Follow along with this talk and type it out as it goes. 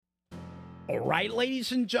All right,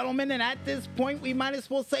 ladies and gentlemen, and at this point, we might as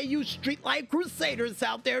well say you street life crusaders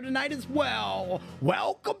out there tonight as well.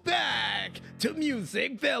 Welcome back to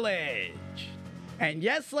Music Village. And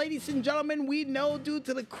yes, ladies and gentlemen, we know due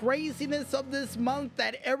to the craziness of this month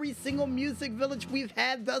that every single Music Village we've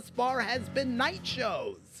had thus far has been night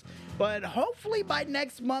shows. But hopefully by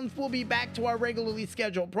next month, we'll be back to our regularly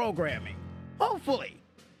scheduled programming. Hopefully.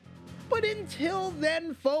 But until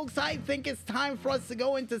then, folks, I think it's time for us to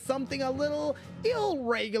go into something a little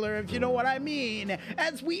irregular, if you know what I mean,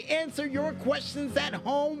 as we answer your questions at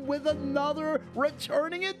home with another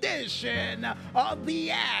returning edition of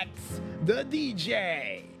the Axe the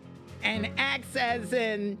DJ. And axe as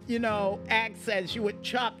in, axe as you would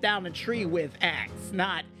chop down a tree with axe,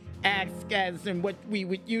 not axe as in what we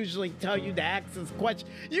would usually tell you to ask this question.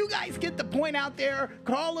 You guys get the point out there.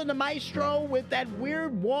 Calling the maestro with that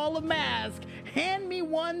weird wall of mask. Hand me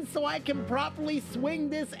one so I can properly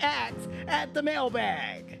swing this axe at the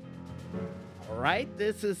mailbag. All right,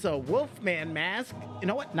 this is a Wolfman mask. You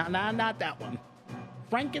know what? Not that one.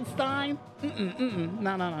 Frankenstein?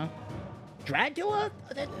 No. Dracula?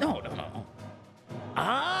 No.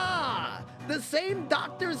 Ah, the same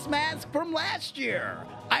doctor's mask from last year.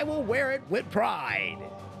 I will wear it with pride.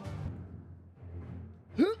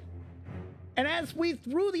 And as we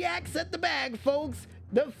threw the axe at the bag, folks,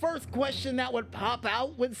 the first question that would pop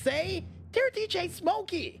out would say, "Dear DJ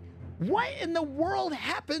Smokey, what in the world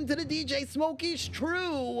happened to the DJ Smokey's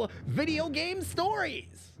true video game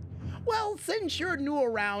stories?" Well, since you're new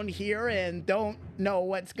around here and don't know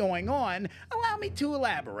what's going on, allow me to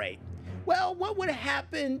elaborate. Well, what would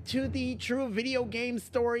happen to the true video game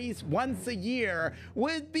stories once a year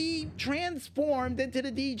would be transformed into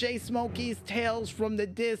the DJ Smokey's Tales from the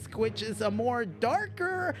Disc, which is a more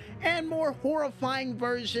darker and more horrifying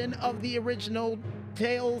version of the original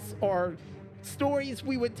tales or stories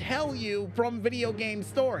we would tell you from video game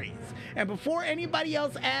stories. And before anybody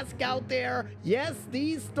else asks out there, yes,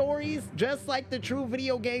 these stories, just like the true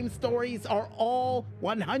video game stories, are all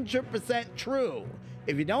 100% true.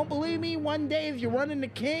 If you don't believe me, one day if you run into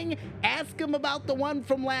King, ask him about the one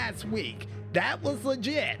from last week. That was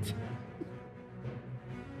legit.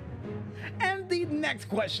 And the next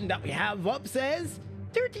question that we have up says,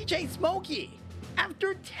 "Dear DJ Smokey,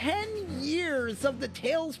 after 10 years of the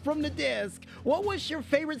Tales from the Disc, what was your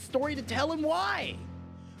favorite story to tell and why?"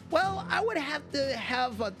 Well, I would have to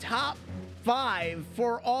have a top 5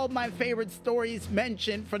 for all my favorite stories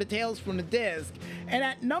mentioned for the Tales from the Disc. And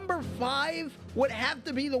at number 5 would have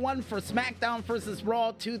to be the one for SmackDown vs.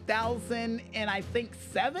 Raw 2000 and I think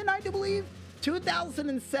 7, I do believe.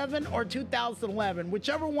 2007 or 2011,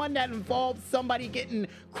 whichever one that involved somebody getting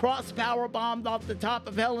cross power bombed off the top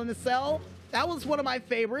of Hell in a Cell. That was one of my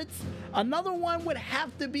favorites. Another one would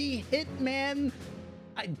have to be Hitman.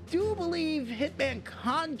 I do believe Hitman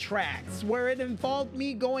Contracts, where it involved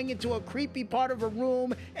me going into a creepy part of a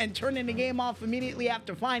room and turning the game off immediately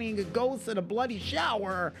after finding a ghost in a bloody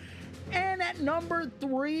shower. And at number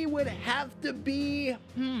 3 would have to be,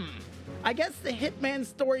 I guess the Hitman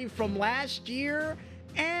story from last year.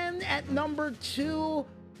 And at number 2,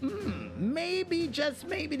 maybe, just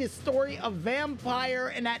maybe, the story of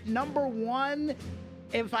Vampire. And at number 1,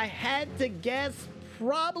 if I had to guess,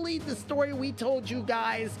 probably the story we told you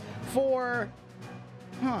guys for,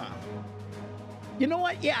 you know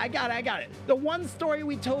what? Yeah, I got it. The one story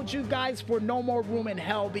we told you guys for No More Room in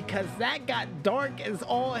Hell, because that got dark as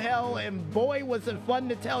all hell, and boy, was it fun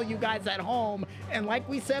to tell you guys at home. And like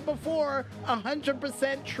we said before,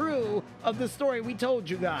 100% true of the story we told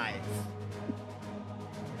you guys.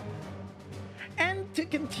 And to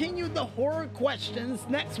continue the horror questions,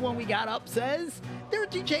 next one we got up says, "Dear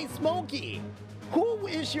DJ Smokey, who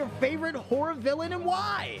is your favorite horror villain and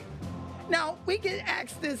why?" Now, we get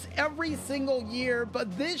asked this every single year,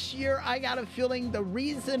 but this year I got a feeling the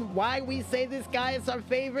reason why we say this guy is our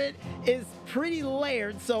favorite is pretty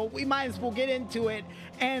layered, so we might as well get into it.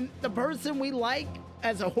 And the person we like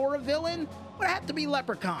as a horror villain would have to be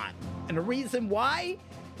Leprechaun. And the reason why?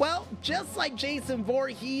 Well, just like Jason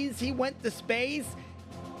Voorhees, he went to space.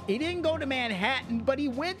 He didn't go to Manhattan, but he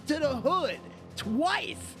went to the hood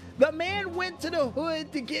twice. The man went to the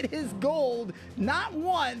hood to get his gold, not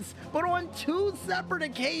once, but on 2 separate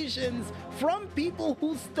occasions from people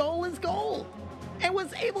who stole his gold, and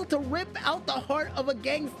was able to rip out the heart of a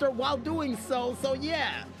gangster while doing so. So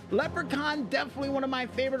yeah, Leprechaun, definitely one of my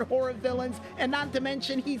favorite horror villains, and not to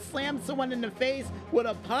mention he slammed someone in the face with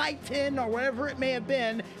a pie tin or whatever it may have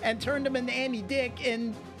been and turned him into Andy Dick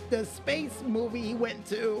in the space movie he went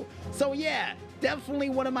to. So yeah, definitely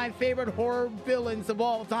one of my favorite horror villains of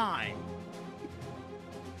all time.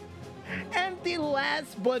 And the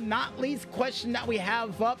last but not least question that we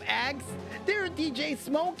have up asks, dear DJ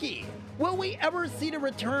Smokey, will we ever see the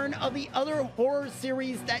return of the other horror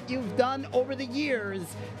series that you've done over the years,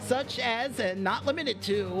 such as, and not limited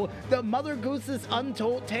to, the Mother Goose's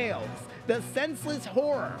Untold Tales, the Senseless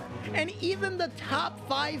Horror, and even the top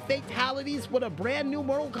 5 fatalities with a brand new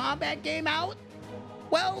Mortal Kombat game out?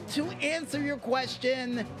 Well, to answer your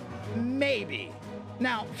question, maybe.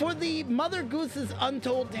 Now, for the Mother Goose's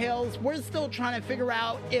Untold Tales, we're still trying to figure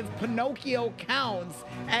out if Pinocchio counts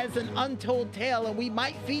as an untold tale, and we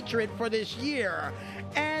might feature it for this year.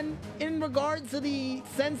 And in regards to the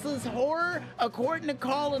Senseless Horror, according to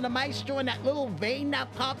Carl and the Maestro and that little vein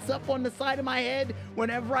that pops up on the side of my head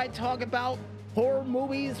whenever I talk about horror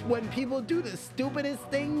movies when people do the stupidest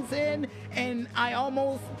things in and I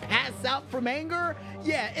almost pass out from anger,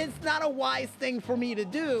 yeah, it's not a wise thing for me to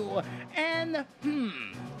do. And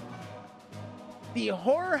the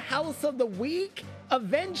horror house of the week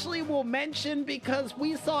eventually we'll mention, because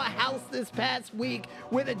we saw a house this past week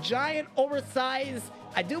with a giant oversized,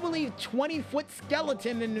 I do believe 20-foot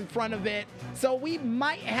skeleton in front of it, so we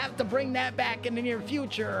might have to bring that back in the near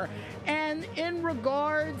future. And in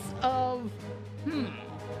regards of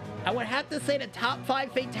I would have to say the top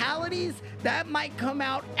 5 fatalities, that might come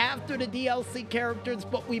out after the DLC characters,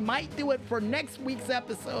 but we might do it for next week's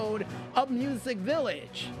episode of Music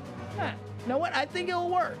Village. You know what? I think it'll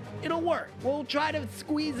work. It'll work. We'll try to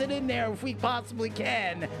squeeze it in there if we possibly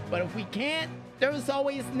can. But if we can't, there's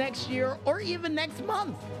always next year or even next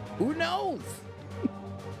month. Who knows?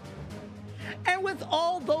 And with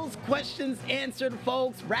all those questions answered,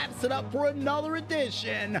 folks, wraps it up for another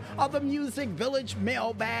edition of the Music Village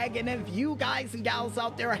Mailbag. And if you guys and gals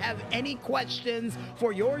out there have any questions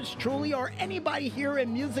for yours truly or anybody here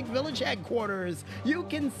in Music Village headquarters, you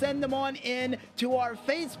can send them on in to our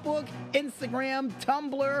Facebook, Instagram,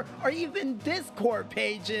 Tumblr, or even Discord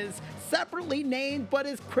pages, separately named but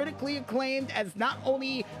is critically acclaimed as not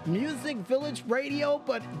only Music Village Radio,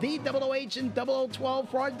 but the WOH and 0012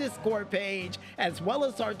 for our Discord page, as well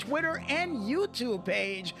as our Twitter and YouTube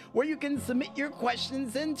page, where you can submit your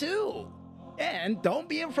questions in too. And don't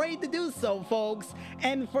be afraid to do so, folks.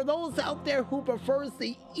 And for those out there who prefers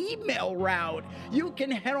the email route, you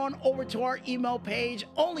can head on over to our email page,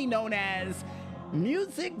 only known as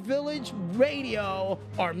Music Village Radio,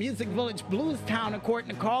 or Music Village Blues Town,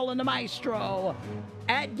 according to Carl and the Maestro,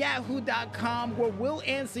 at yahoo.com, where we'll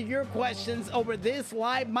answer your questions over this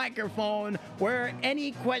live microphone, where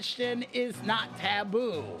any question is not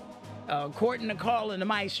taboo, according to Carl and the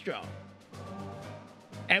Maestro.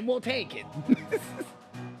 And we'll take it.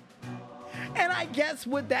 And I guess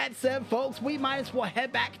with that said, folks, we might as well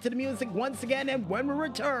head back to the music once again, and when we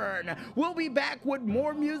return, we'll be back with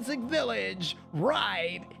more Music Village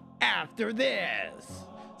right after this.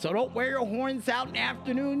 So don't wear your horns out in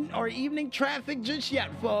afternoon or evening traffic just yet,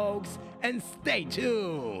 folks, and stay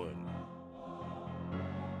tuned.